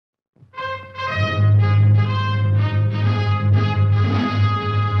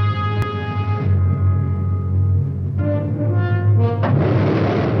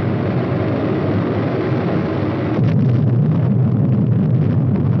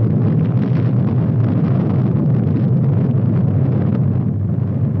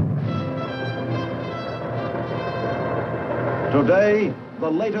Today, the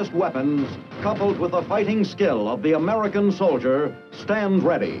latest weapons, coupled with the fighting skill of the American soldier, stand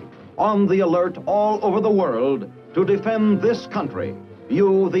ready, on the alert all over the world to defend this country,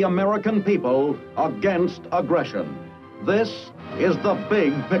 you, the American people, against aggression. This is The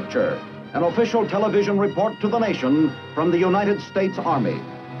Big Picture, an official television report to the nation from the United States Army.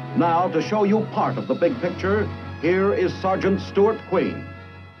 Now, to show you part of the big picture, here is Sergeant Stuart Queen.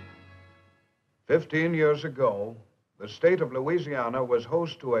 15 years ago, the state of Louisiana was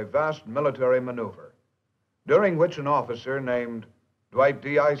host to a vast military maneuver, during which an officer named Dwight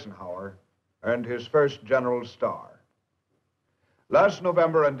D. Eisenhower earned his first General Star. Last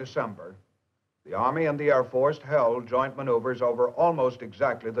November and December, the Army and the Air Force held joint maneuvers over almost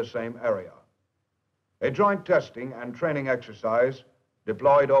exactly the same area. A joint testing and training exercise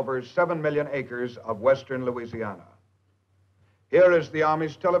deployed over 7 million acres of western Louisiana. Here is the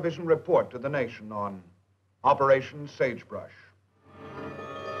Army's television report to the nation on Operation Sagebrush.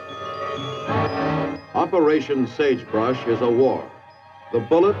 Operation Sagebrush is a war. The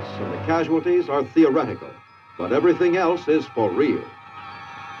bullets and the casualties are theoretical, but everything else is for real.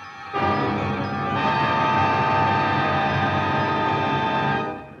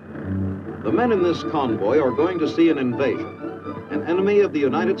 The men in this convoy are going to see an invasion. An enemy of the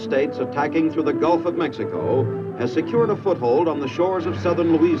United States attacking through the Gulf of Mexico has secured a foothold on the shores of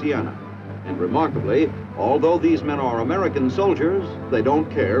southern Louisiana. And remarkably, although these men are American soldiers, they don't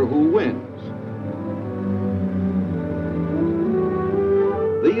care who wins.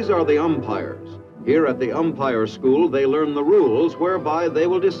 These are the umpires. Here at the umpire school, they learn the rules whereby they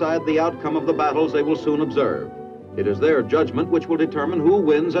will decide the outcome of the battles they will soon observe. It is their judgment which will determine who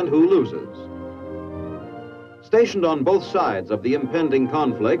wins and who loses. Stationed on both sides of the impending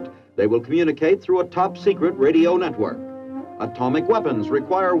conflict, they will communicate through a top-secret radio network. Atomic weapons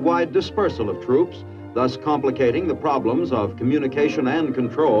require wide dispersal of troops, thus complicating the problems of communication and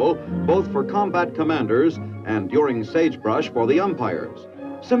control, both for combat commanders and during sagebrush for the umpires.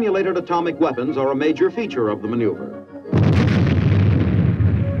 Simulated atomic weapons are a major feature of the maneuver.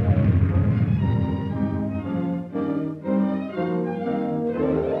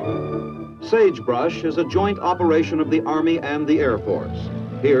 Sagebrush is a joint operation of the Army and the Air Force.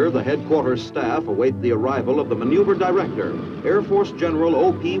 Here, the headquarters staff await the arrival of the maneuver director, Air Force General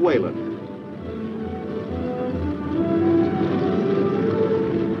O.P. Wayland.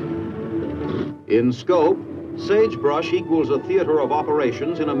 In scope, Sagebrush equals a theater of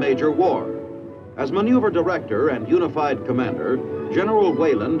operations in a major war. As maneuver director and unified commander, General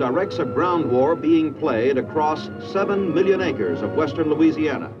Wayland directs a ground war being played across 7 million acres of western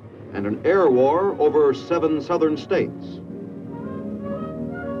Louisiana and an air war over 7 southern states.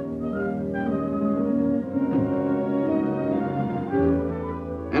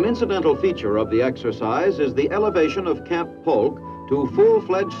 An incidental feature of the exercise is the elevation of Camp Polk to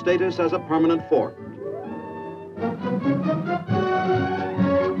full-fledged status as a permanent fort.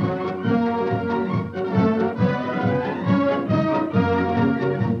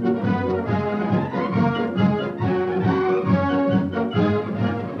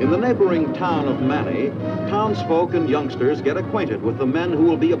 In the neighboring town of Manny, townsfolk and youngsters get acquainted with the men who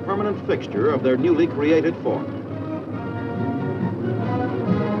will be a permanent fixture of their newly created fort.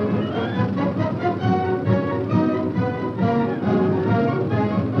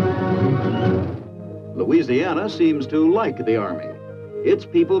 Louisiana seems to like the Army. Its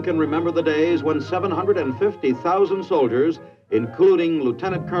people can remember the days when 750,000 soldiers, including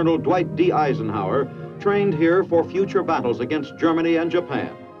Lieutenant Colonel Dwight D. Eisenhower, trained here for future battles against Germany and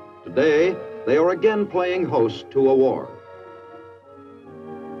Japan. Today, they are again playing host to a war.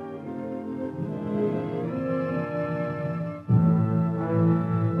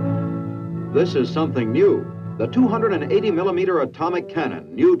 This is something new. The 280-millimeter atomic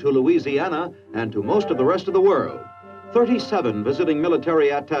cannon, new to Louisiana and to most of the rest of the world. 37 visiting military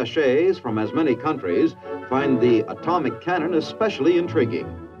attachés from as many countries find the atomic cannon especially intriguing.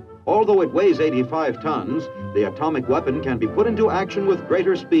 Although it weighs 85 tons, the atomic weapon can be put into action with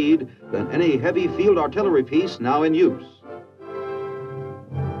greater speed than any heavy field artillery piece now in use.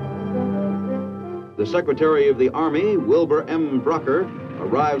 The Secretary of the Army, Wilbur M. Brucker,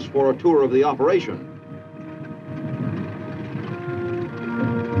 arrives for a tour of the operation.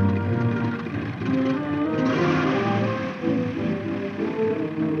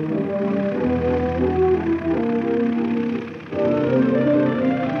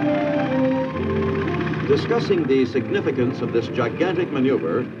 Discussing the significance of this gigantic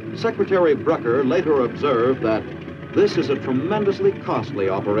maneuver, Secretary Brucker later observed that this is a tremendously costly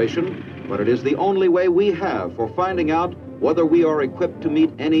operation, but it is the only way we have for finding out whether we are equipped to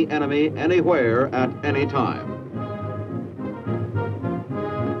meet any enemy anywhere at any time.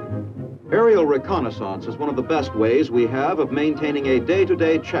 Aerial reconnaissance is one of the best ways we have of maintaining a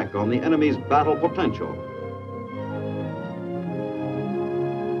day-to-day check on the enemy's battle potential.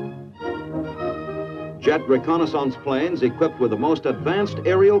 Jet reconnaissance planes equipped with the most advanced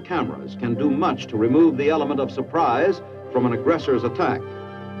aerial cameras can do much to remove the element of surprise from an aggressor's attack.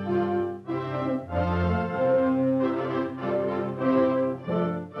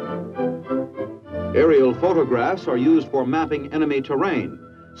 Aerial photographs are used for mapping enemy terrain,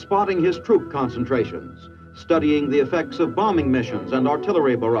 spotting his troop concentrations, studying the effects of bombing missions and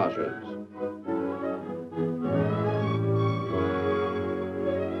artillery barrages.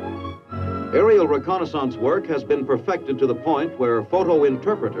 Aerial reconnaissance work has been perfected to the point where photo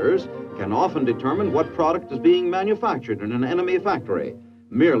interpreters can often determine what product is being manufactured in an enemy factory,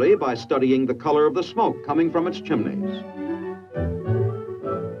 merely by studying the color of the smoke coming from its chimneys.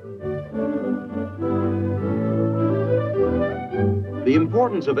 The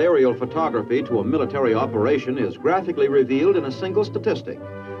importance of aerial photography to a military operation is graphically revealed in a single statistic: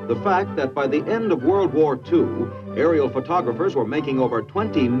 the fact that by the end of World War II, aerial photographers were making over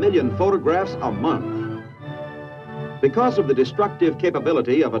 20 million photographs a month. Because of the destructive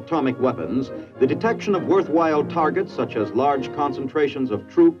capability of atomic weapons, the detection of worthwhile targets such as large concentrations of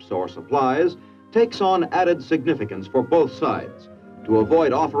troops or supplies takes on added significance for both sides. To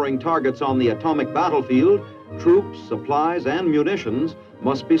avoid offering targets on the atomic battlefield, troops, supplies, and munitions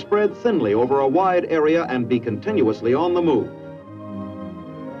must be spread thinly over a wide area and be continuously on the move.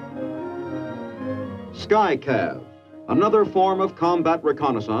 Sky Cav, another form of combat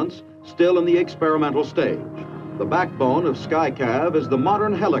reconnaissance, still in the experimental stage. The backbone of Sky Cav is the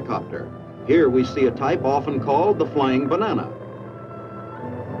modern helicopter. Here we see a type often called the flying banana.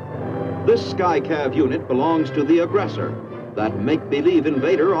 This Sky Cav unit belongs to the aggressor, that make-believe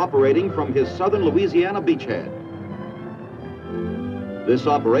invader operating from his southern Louisiana beachhead. This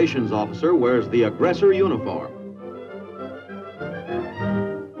operations officer wears the aggressor uniform.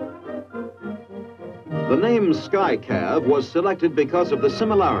 The name Sky Cav was selected because of the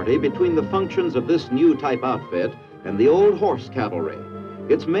similarity between the functions of this new type outfit and the old horse cavalry.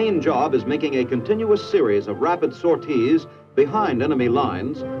 Its main job is making a continuous series of rapid sorties behind enemy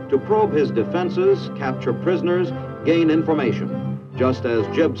lines to probe his defenses, capture prisoners, gain information, just as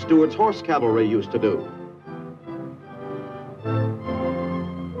Jeb Stuart's horse cavalry used to do.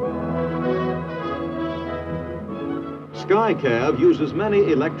 Sky Cav uses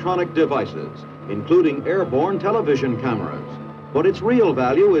many electronic devices, including airborne television cameras, but its real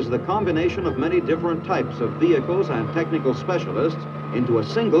value is the combination of many different types of vehicles and technical specialists into a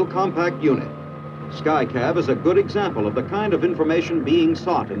single compact unit. Sky Cav is a good example of the kind of information being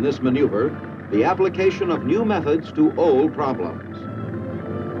sought in this maneuver, the application of new methods to old problems.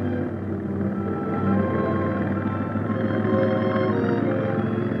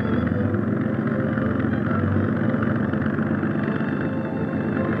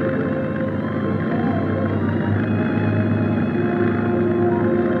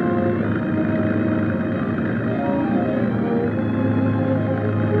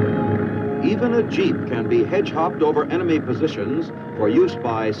 Even a Jeep can be hedge-hopped over enemy positions for use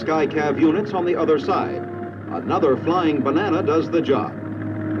by Sky Cav units on the other side. Another flying banana does the job.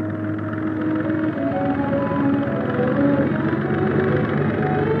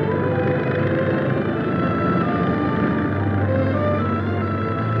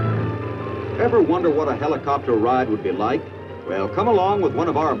 Ever wonder what a helicopter ride would be like? Well, come along with one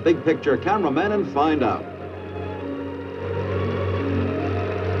of our big picture cameramen and find out.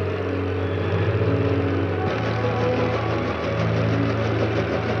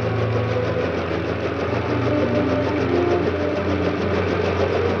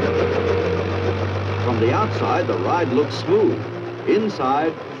 From the outside, the ride looks smooth.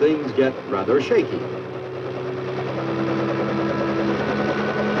 Inside, things get rather shaky.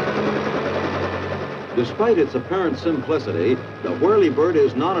 Despite its apparent simplicity, the whirlybird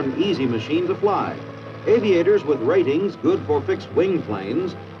is not an easy machine to fly. Aviators with ratings good for fixed-wing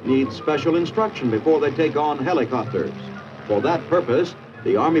planes need special instruction before they take on helicopters. For that purpose,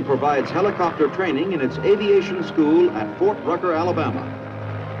 the Army provides helicopter training in its aviation school at Fort Rucker, Alabama.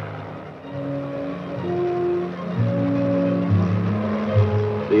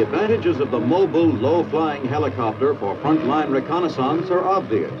 The advantages of the mobile, low-flying helicopter for frontline reconnaissance are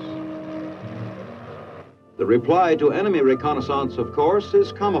obvious. The reply to enemy reconnaissance, of course,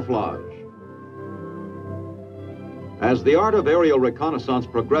 is camouflage. As the art of aerial reconnaissance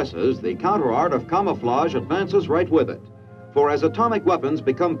progresses, the counter-art of camouflage advances right with it. For as atomic weapons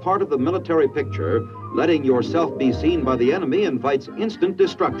become part of the military picture, letting yourself be seen by the enemy invites instant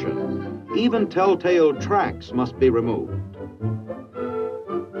destruction. Even telltale tracks must be removed.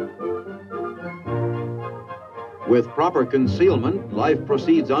 With proper concealment, life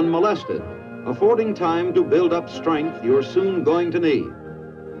proceeds unmolested, affording time to build up strength you're soon going to need.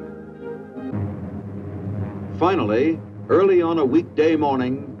 Finally, early on a weekday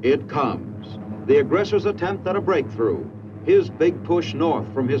morning, it comes. The aggressor's attempt at a breakthrough, his big push north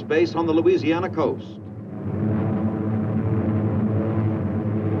from his base on the Louisiana coast.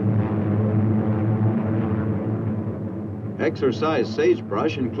 Exercise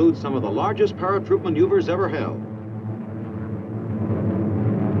Sagebrush includes some of the largest paratroop maneuvers ever held.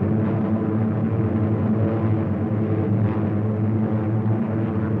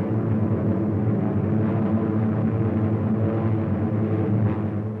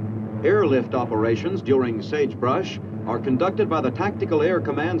 Airlift operations during Sagebrush are conducted by the Tactical Air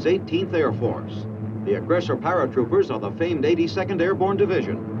Command's 18th Air Force. The aggressor paratroopers are the famed 82nd Airborne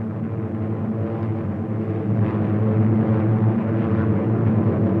Division.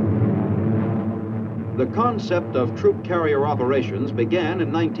 The concept of troop carrier operations began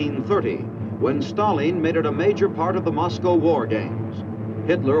in 1930, when Stalin made it a major part of the Moscow War Games.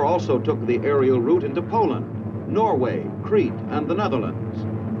 Hitler also took the aerial route into Poland, Norway, Crete, and the Netherlands.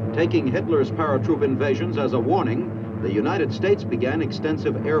 Taking Hitler's paratroop invasions as a warning, the United States began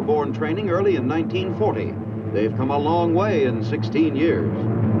extensive airborne training early in 1940. They've come a long way in 16 years.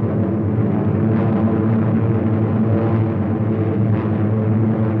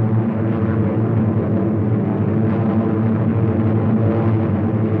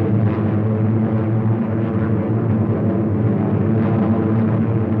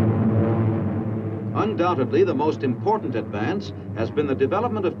 Undoubtedly, the most important advance has been the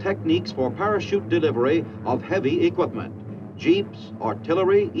development of techniques for parachute delivery of heavy equipment. Jeeps,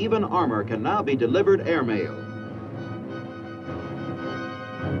 artillery, even armor can now be delivered airmail.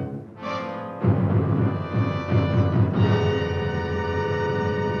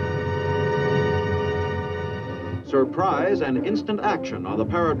 Surprise and instant action are the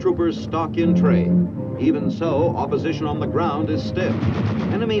paratroopers' stock in trade. Even so, opposition on the ground is stiff.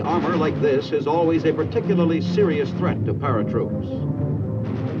 Enemy armor like this is always a particularly serious threat to paratroops.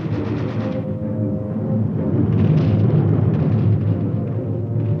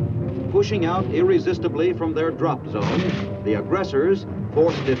 Pushing out irresistibly from their drop zone, the aggressors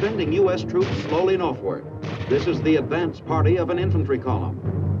force defending U.S. troops slowly northward. This is the advance party of an infantry column.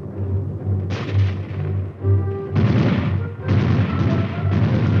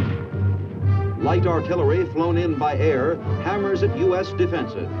 Light artillery flown in by air hammers at U.S.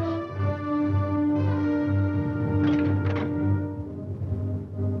 defenses.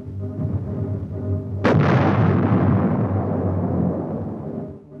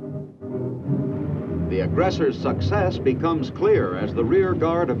 The aggressor's success becomes clear as the rear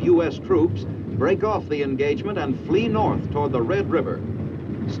guard of U.S. troops break off the engagement and flee north toward the Red River.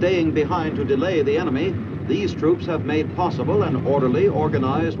 Staying behind to delay the enemy, these troops have made possible an orderly,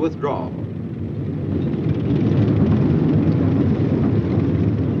 organized withdrawal.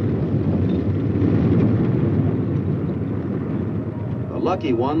 The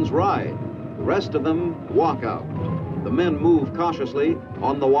lucky ones ride. The rest of them walk out. The men move cautiously,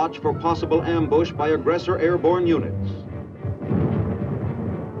 on the watch for possible ambush by aggressor airborne units.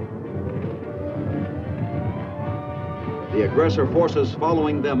 The aggressor forces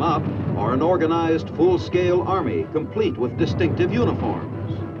following them up are an organized, full-scale army, complete with distinctive uniforms.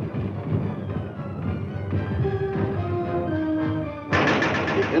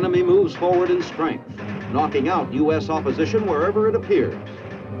 The enemy moves forward in strength, knocking out U.S. opposition wherever it appears.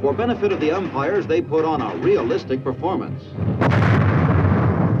 For benefit of the umpires, they put on a realistic performance.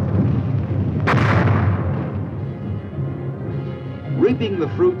 Reaping the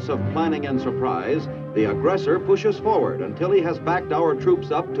fruits of planning and surprise, the aggressor pushes forward until he has backed our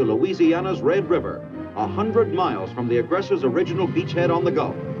troops up to Louisiana's Red River, 100 miles from the aggressor's original beachhead on the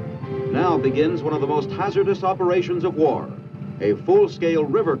Gulf. Now begins one of the most hazardous operations of war, a full-scale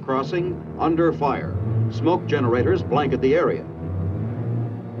river crossing under fire. Smoke generators blanket the area.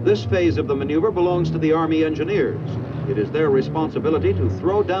 This phase of the maneuver belongs to the Army engineers. It is their responsibility to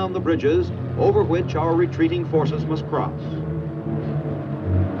throw down the bridges over which our retreating forces must cross.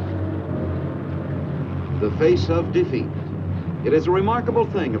 The face of defeat. It is a remarkable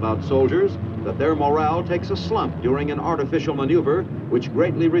thing about soldiers that their morale takes a slump during an artificial maneuver which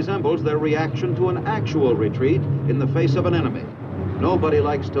greatly resembles their reaction to an actual retreat in the face of an enemy. Nobody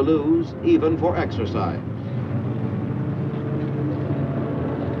likes to lose, even for exercise.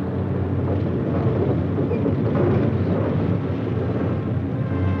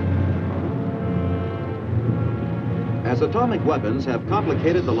 As atomic weapons have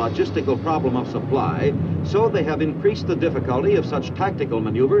complicated the logistical problem of supply, so they have increased the difficulty of such tactical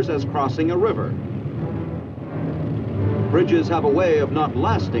maneuvers as crossing a river. Bridges have a way of not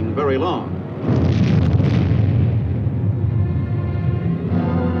lasting very long.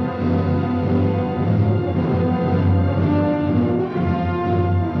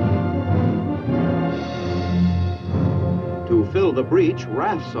 To fill the breach,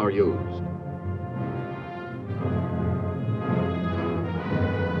 rafts are used.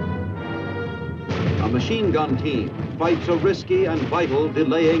 A machine gun team fights a risky and vital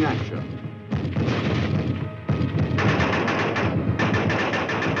delaying action.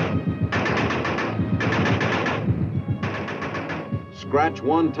 Scratch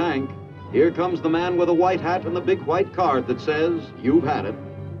one tank. Here comes the man with a white hat and the big white card that says, "You've had it."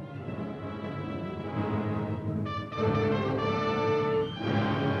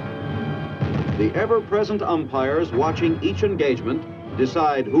 The ever-present umpires watching each engagement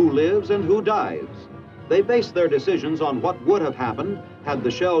decide who lives and who dies. They base their decisions on what would have happened had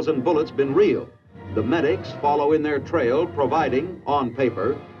the shells and bullets been real. The medics follow in their trail, providing, on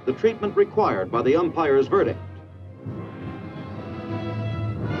paper, the treatment required by the umpire's verdict.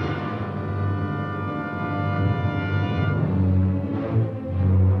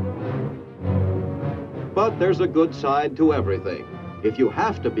 But there's a good side to everything. If you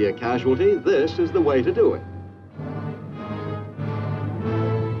have to be a casualty, this is the way to do it.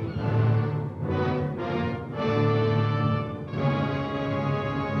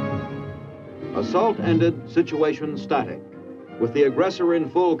 Assault ended, situation static. With the aggressor in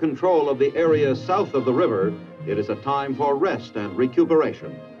full control of the area south of the river, it is a time for rest and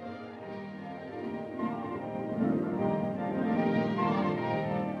recuperation.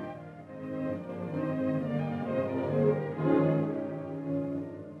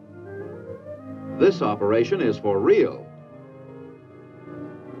 This operation is for real.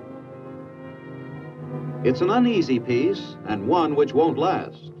 It's an uneasy piece and one which won't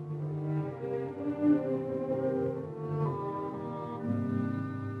last.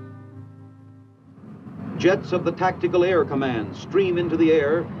 Jets of the Tactical Air Command stream into the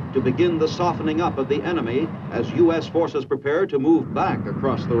air to begin the softening up of the enemy as U.S. forces prepare to move back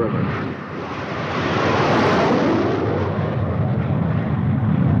across the river.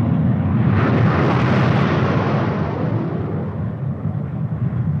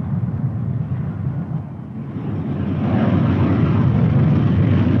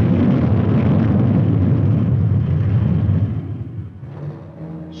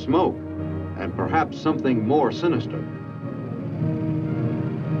 Smoke, and perhaps something more sinister.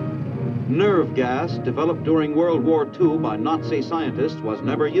 Nerve gas, developed during World War II by Nazi scientists, was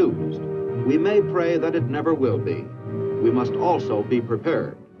never used. We may pray that it never will be. We must also be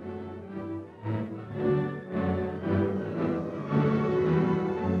prepared.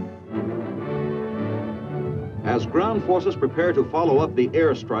 As ground forces prepare to follow up the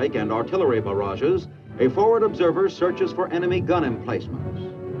airstrike and artillery barrages, a forward observer searches for enemy gun emplacements.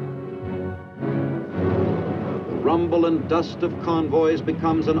 Rumble and dust of convoys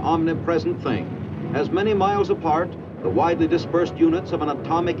becomes an omnipresent thing. As many miles apart, the widely dispersed units of an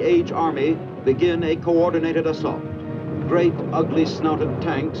atomic-age army begin a coordinated assault. Great, ugly-snouted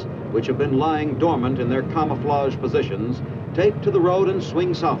tanks, which have been lying dormant in their camouflage positions, take to the road and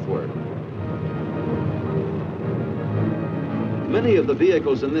swing southward. Many of the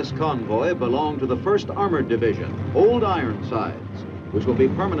vehicles in this convoy belong to the 1st Armored Division, Old Ironsides, which will be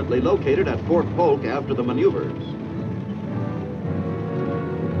permanently located at Fort Polk after the maneuvers.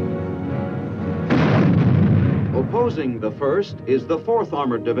 Opposing the 1st is the 4th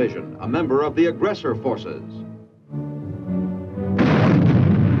Armored Division, a member of the aggressor forces.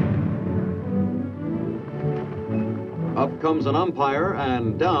 Up comes an umpire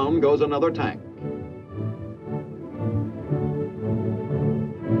and down goes another tank.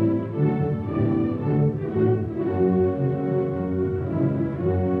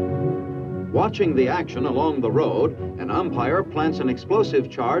 Watching the action along the road, an umpire plants an explosive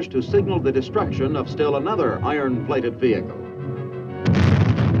charge to signal the destruction of still another iron-plated vehicle.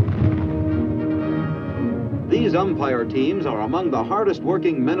 These umpire teams are among the hardest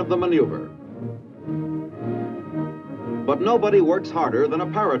working men of the maneuver. But nobody works harder than a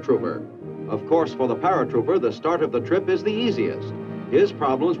paratrooper. Of course, for the paratrooper, the start of the trip is the easiest. His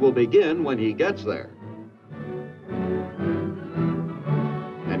problems will begin when he gets there.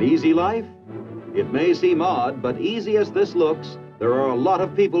 An easy life? It may seem odd, but easy as this looks, there are a lot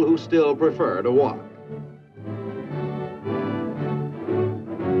of people who still prefer to walk.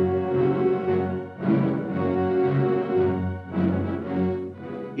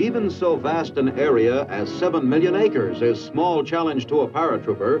 Even so vast an area as 7 million acres is small challenge to a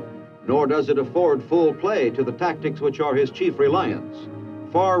paratrooper, nor does it afford full play to the tactics which are his chief reliance.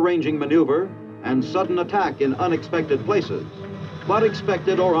 Far-ranging maneuver, and sudden attack in unexpected places. But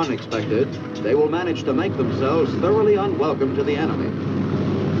expected or unexpected, they will manage to make themselves thoroughly unwelcome to the enemy.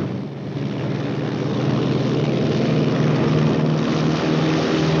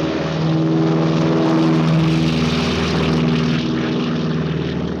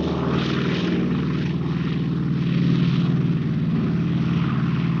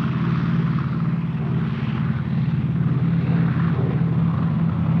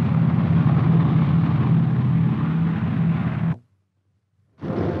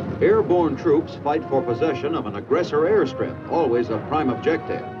 Airborne troops fight for possession of an aggressor airstrip, always a prime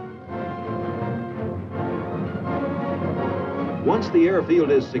objective. Once the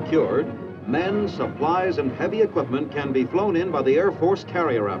airfield is secured, men, supplies, and heavy equipment can be flown in by the Air Force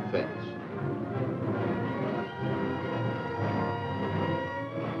carrier outfits.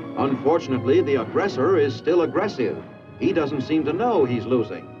 Unfortunately, the aggressor is still aggressive. He doesn't seem to know he's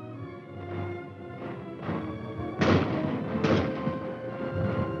losing.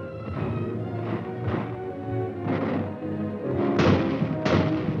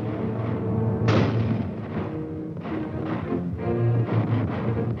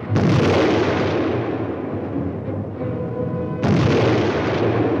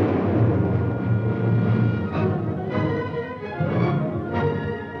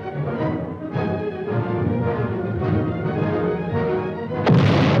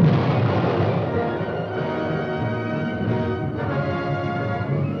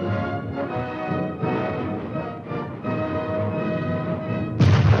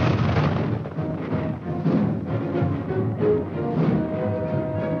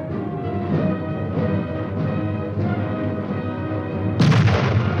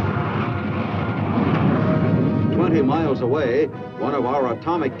 Miles away, one of our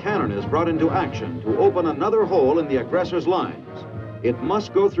atomic cannon is brought into action to open another hole in the aggressor's lines. It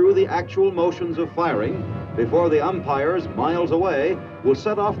must go through the actual motions of firing before the umpires, miles away, will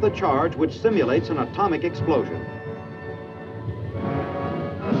set off the charge which simulates an atomic explosion.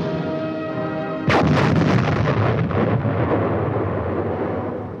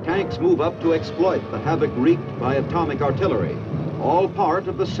 Tanks move up to exploit the havoc wreaked by atomic artillery, all part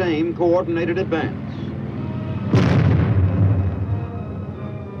of the same coordinated advance.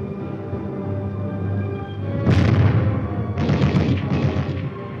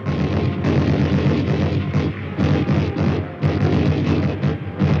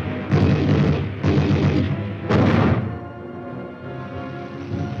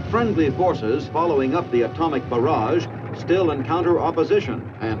 Friendly forces following up the atomic barrage still encounter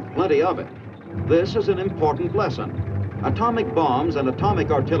opposition, and plenty of it. This is an important lesson. Atomic bombs and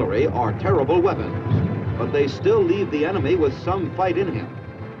atomic artillery are terrible weapons, but they still leave the enemy with some fight in him.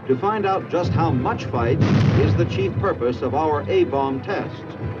 To find out just how much fight is the chief purpose of our A-bomb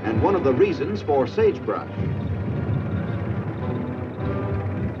tests, and one of the reasons for Sagebrush.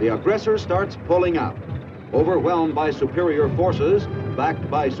 The aggressor starts pulling out. Overwhelmed by superior forces, backed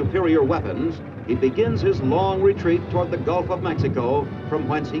by superior weapons, he begins his long retreat toward the Gulf of Mexico, from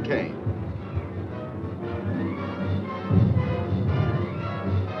whence he came.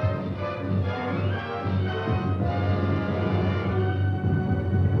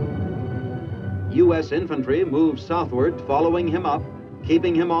 U.S. infantry moves southward, following him up,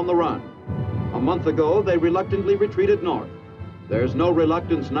 keeping him on the run. A month ago, they reluctantly retreated north. There's no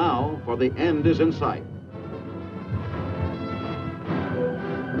reluctance now, for the end is in sight.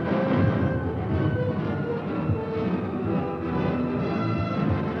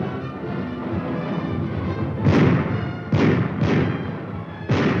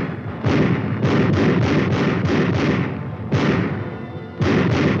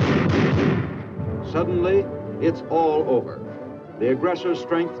 Suddenly, it's all over. The aggressor's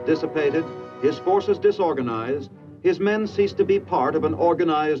strength dissipated, his forces disorganized, his men cease to be part of an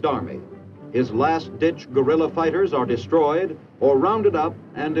organized army. His last-ditch guerrilla fighters are destroyed or rounded up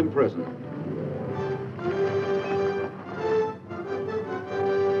and imprisoned.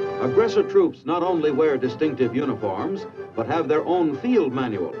 Aggressor troops not only wear distinctive uniforms, but have their own field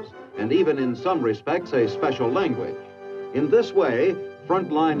manuals, and even in some respects a special language. In this way,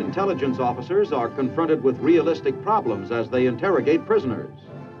 frontline intelligence officers are confronted with realistic problems as they interrogate prisoners.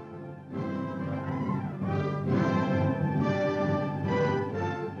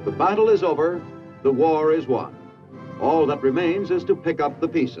 The battle is over, the war is won. All that remains is to pick up the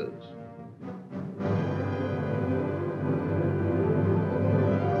pieces.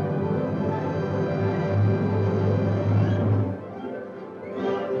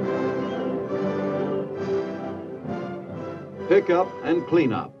 Pick up and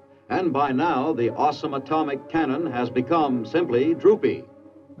clean up. And by now, the awesome atomic cannon has become simply droopy.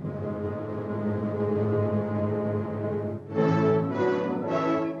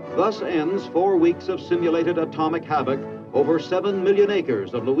 Thus ends 4 weeks of simulated atomic havoc over 7 million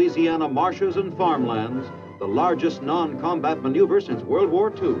acres of Louisiana marshes and farmlands, the largest non-combat maneuver since World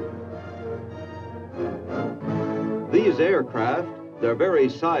War II. These aircraft, their very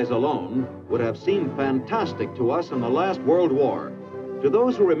size alone, would have seemed fantastic to us in the last World War. To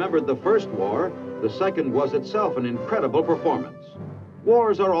those who remembered the First War, the Second was itself an incredible performance.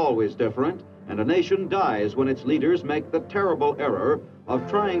 Wars are always different, and a nation dies when its leaders make the terrible error of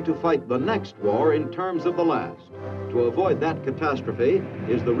trying to fight the next war in terms of the last. To avoid that catastrophe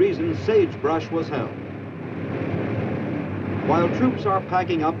is the reason Sagebrush was held. While troops are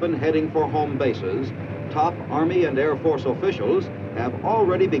packing up and heading for home bases, top Army and Air Force officials have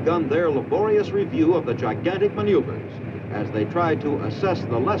already begun their laborious review of the gigantic maneuvers as they try to assess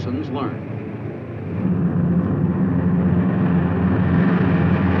the lessons learned.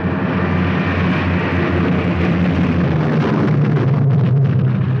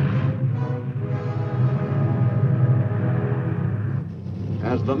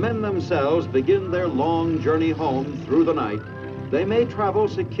 As the men themselves begin their long journey home through the night, they may travel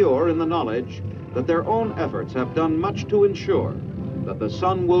secure in the knowledge that their own efforts have done much to ensure that the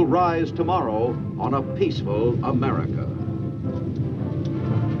sun will rise tomorrow on a peaceful America.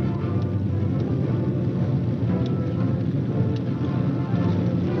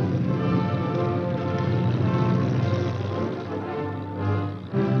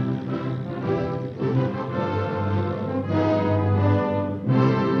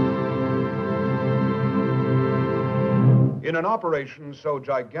 In an operation so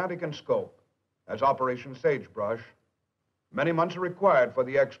gigantic in scope as Operation Sagebrush, many months are required for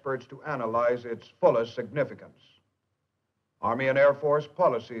the experts to analyze its fullest significance. Army and Air Force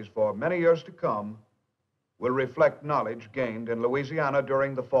policies for many years to come will reflect knowledge gained in Louisiana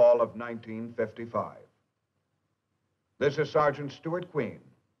during the fall of 1955. This is Sergeant Stuart Queen,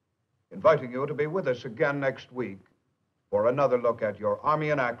 inviting you to be with us again next week for another look at your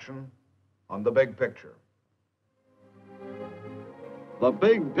Army in action on The Big Picture. The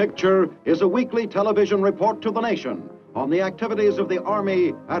Big Picture is a weekly television report to the nation on the activities of the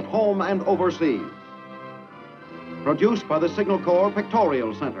Army at home and overseas. Produced by the Signal Corps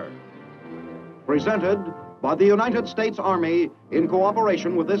Pictorial Center. Presented by the United States Army in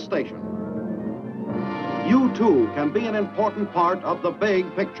cooperation with this station. You too can be an important part of the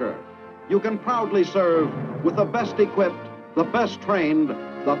Big Picture. You can proudly serve with the best equipped, the best trained,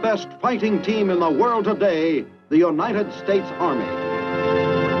 the best fighting team in the world today, the United States Army.